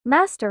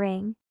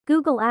Mastering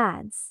Google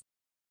Ads.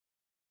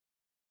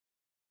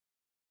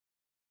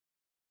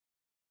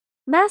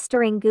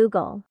 Mastering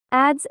Google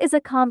Ads is a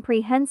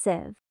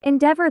comprehensive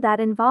endeavor that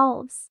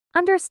involves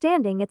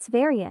understanding its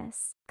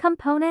various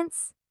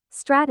components,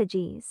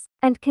 strategies,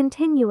 and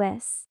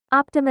continuous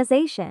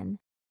optimization.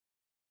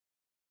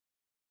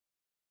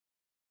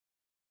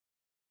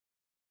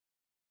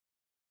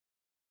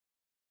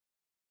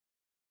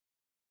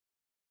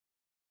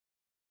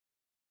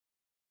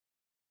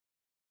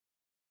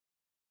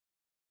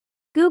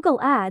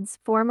 Google Ads,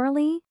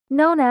 formerly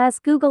known as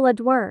Google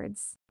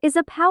AdWords, is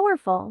a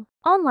powerful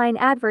online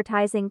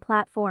advertising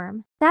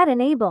platform that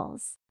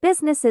enables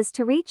businesses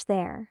to reach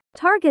their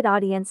target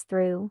audience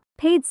through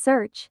paid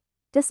search,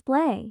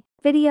 display,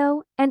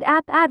 video, and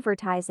app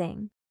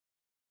advertising.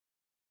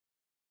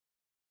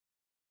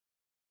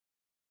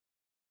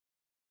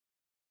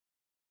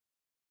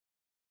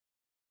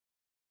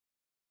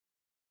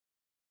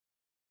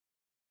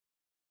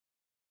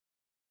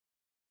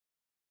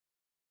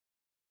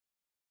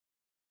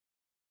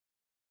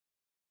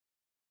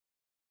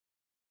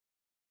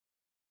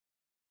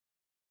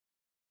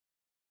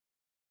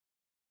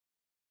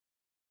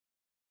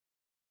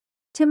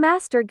 To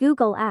master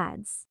Google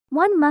Ads,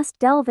 one must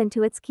delve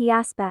into its key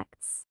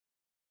aspects.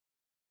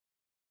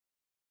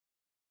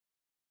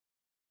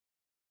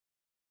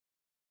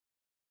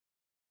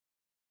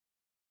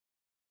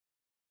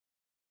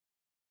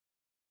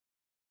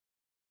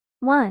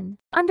 One,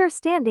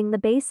 understanding the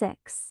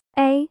basics.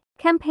 A.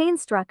 Campaign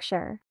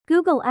structure.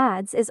 Google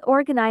Ads is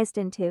organized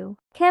into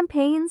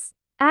campaigns,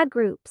 ad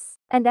groups,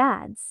 and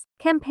ads.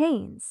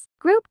 Campaigns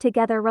group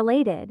together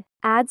related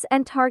ads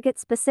and target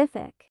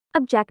specific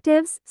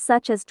objectives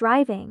such as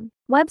driving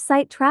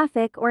website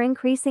traffic or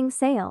increasing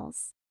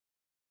sales.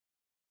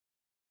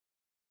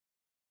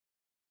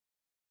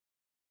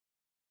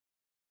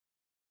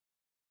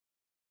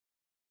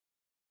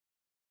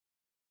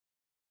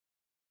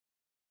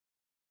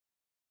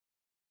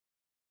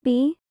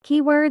 B.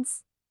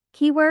 Keywords.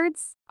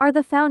 Keywords are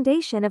the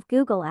foundation of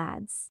Google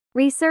Ads.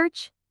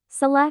 Research,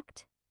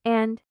 select,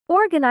 and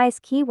organize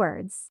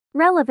keywords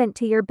relevant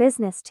to your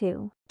business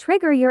to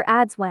trigger your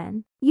ads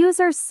when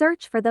users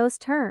search for those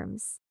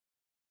terms.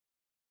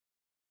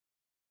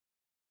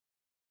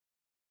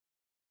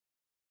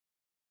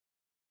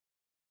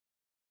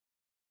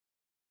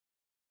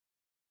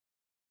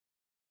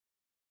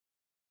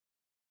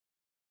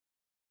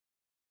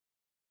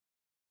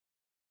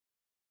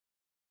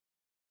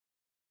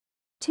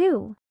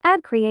 Two,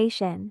 ad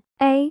creation.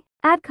 A.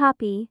 Ad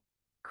copy.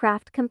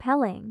 Craft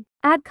compelling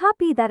ad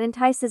copy that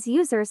entices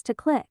users to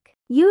click.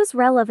 Use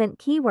relevant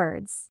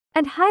keywords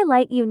and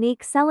highlight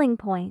unique selling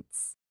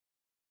points.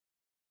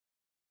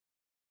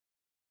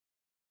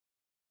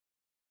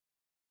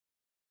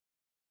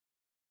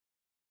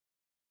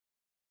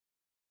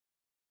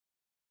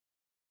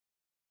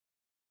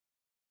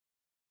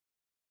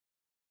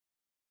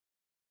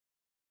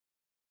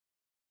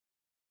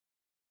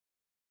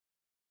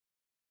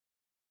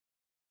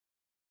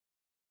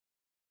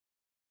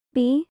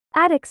 B.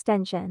 Ad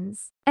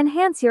extensions.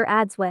 Enhance your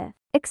ads with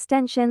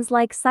extensions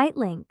like site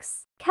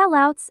links,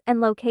 callouts, and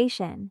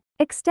location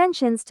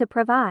extensions to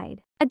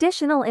provide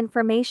additional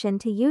information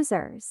to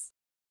users.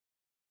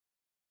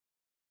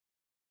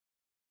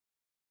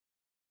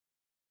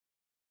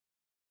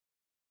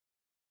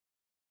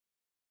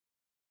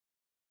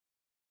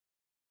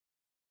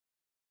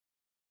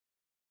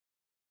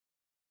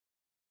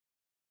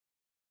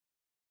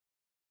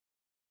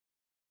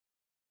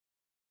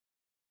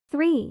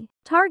 Three,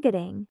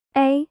 targeting.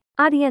 A.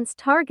 Audience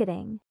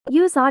targeting.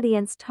 Use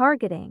audience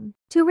targeting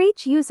to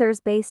reach users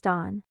based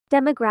on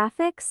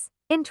demographics,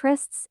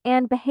 interests,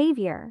 and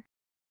behavior.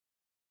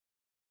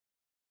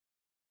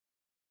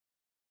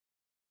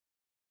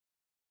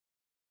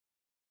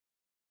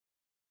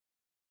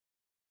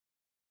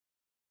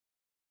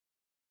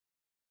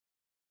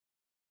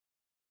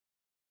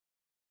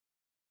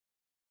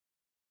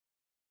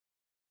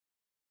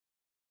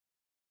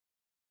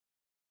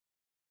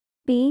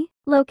 B.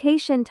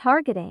 Location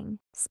targeting.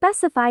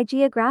 Specify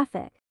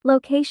geographic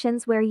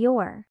locations where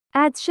your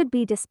ads should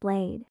be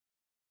displayed.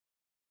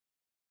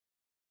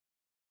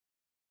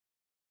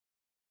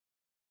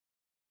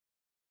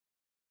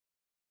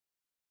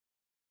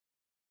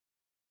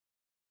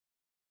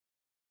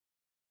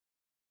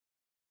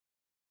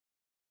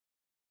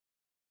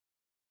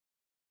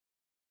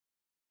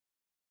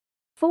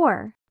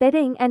 Four,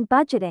 bidding and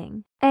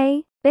budgeting.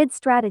 A. Bid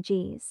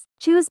strategies.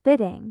 Choose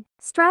bidding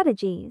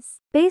strategies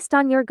based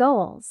on your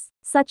goals,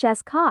 such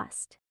as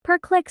cost per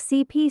click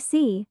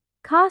CPC,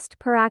 cost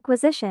per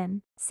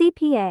acquisition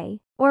CPA,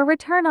 or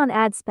return on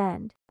ad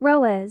spend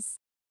ROAS.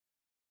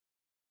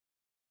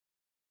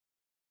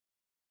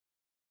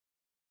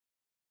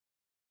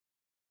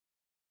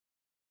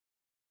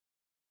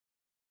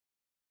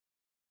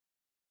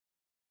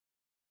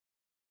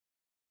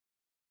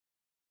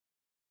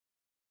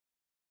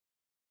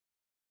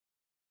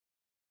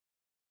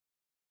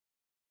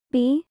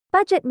 B.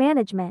 Budget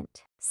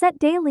management. Set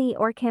daily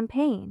or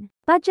campaign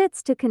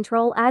budgets to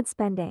control ad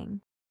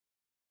spending.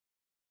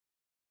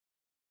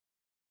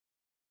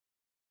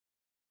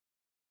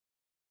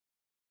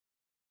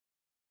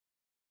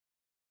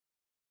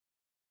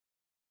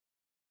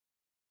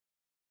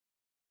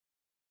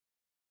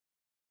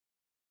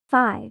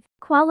 5.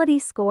 Quality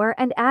score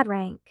and ad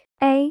rank.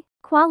 A.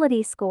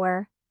 Quality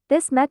score.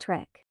 This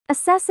metric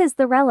assesses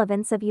the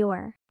relevance of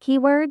your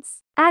keywords,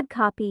 ad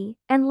copy,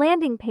 and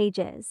landing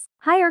pages.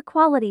 Higher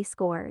quality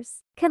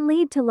scores can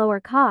lead to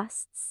lower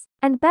costs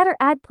and better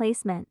ad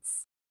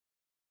placements.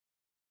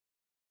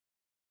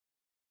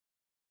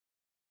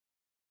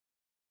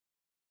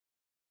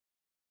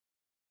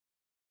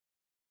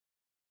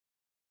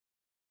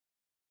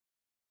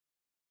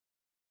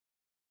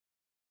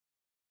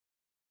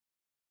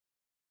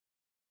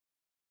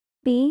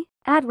 B.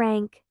 Ad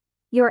rank.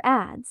 Your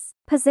ad's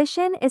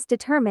position is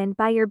determined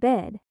by your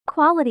bid,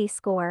 quality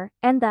score,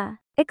 and the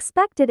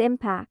expected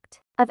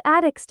impact of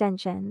ad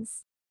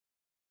extensions.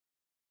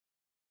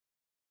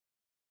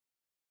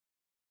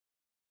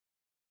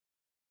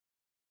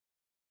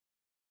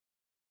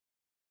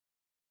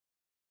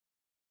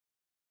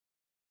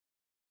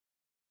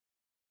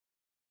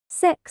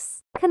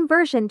 Six.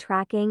 Conversion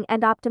tracking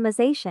and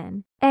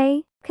optimization.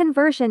 A.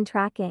 Conversion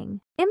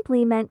tracking.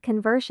 Implement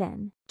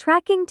conversion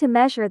tracking to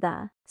measure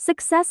the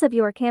success of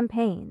your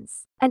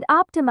campaigns and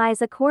optimize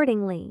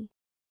accordingly.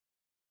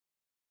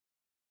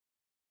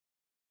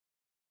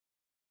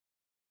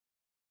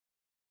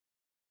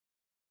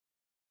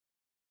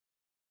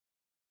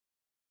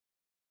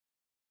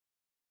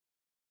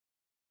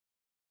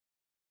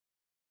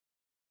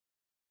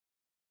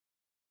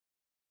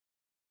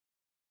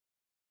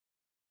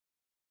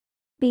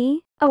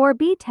 B.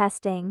 A/B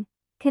testing.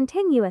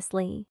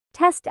 Continuously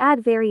test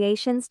ad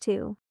variations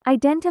to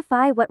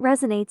identify what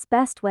resonates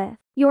best with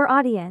your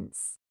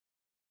audience.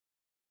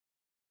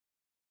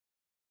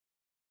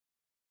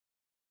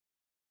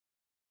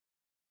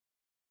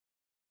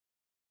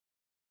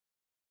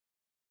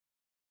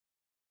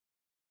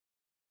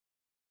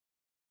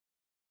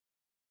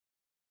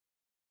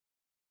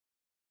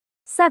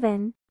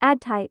 Seven.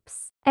 Ad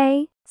types.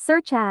 A.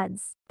 Search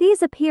ads.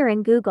 These appear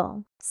in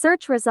Google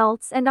search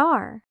results and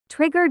are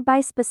triggered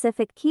by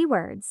specific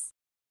keywords.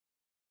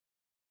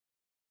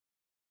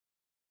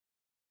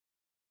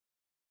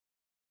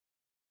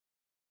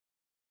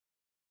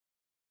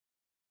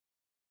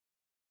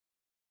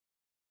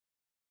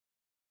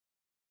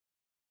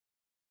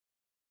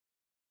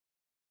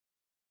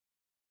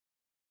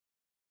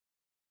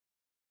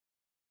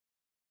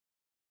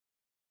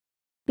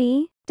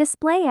 B.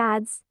 Display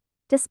ads.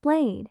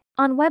 Displayed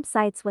on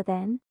websites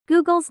within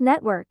Google's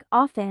network,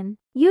 often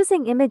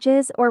using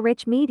images or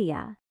rich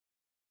media.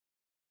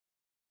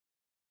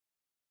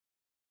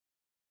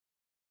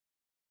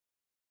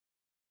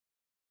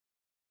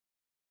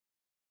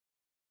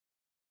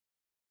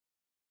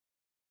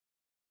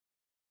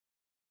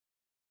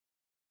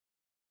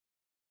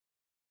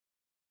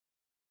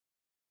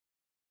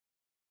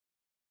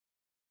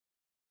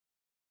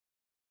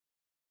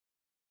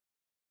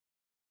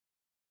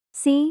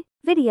 C.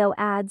 Video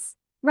ads.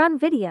 Run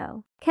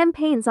video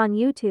campaigns on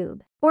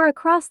YouTube or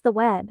across the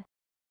web.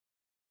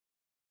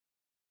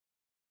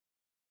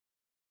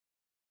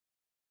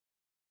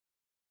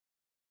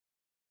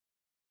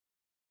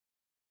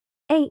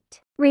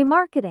 Eight.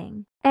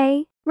 Remarketing.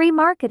 A.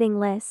 Remarketing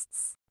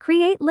lists.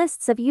 Create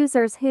lists of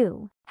users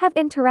who have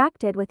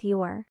interacted with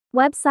your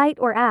website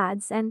or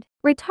ads and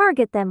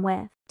retarget them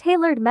with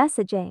tailored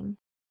messaging.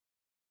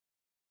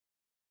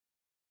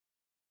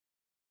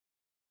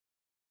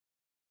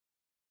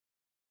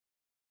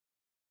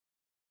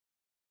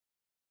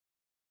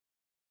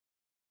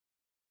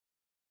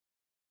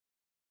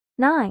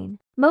 Nine.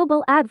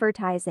 Mobile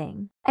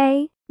advertising.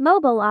 A.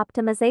 Mobile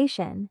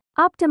optimization.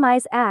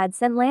 Optimize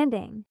ads and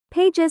landing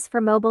pages for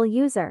mobile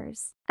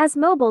users as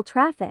mobile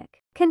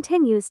traffic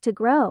continues to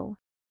grow.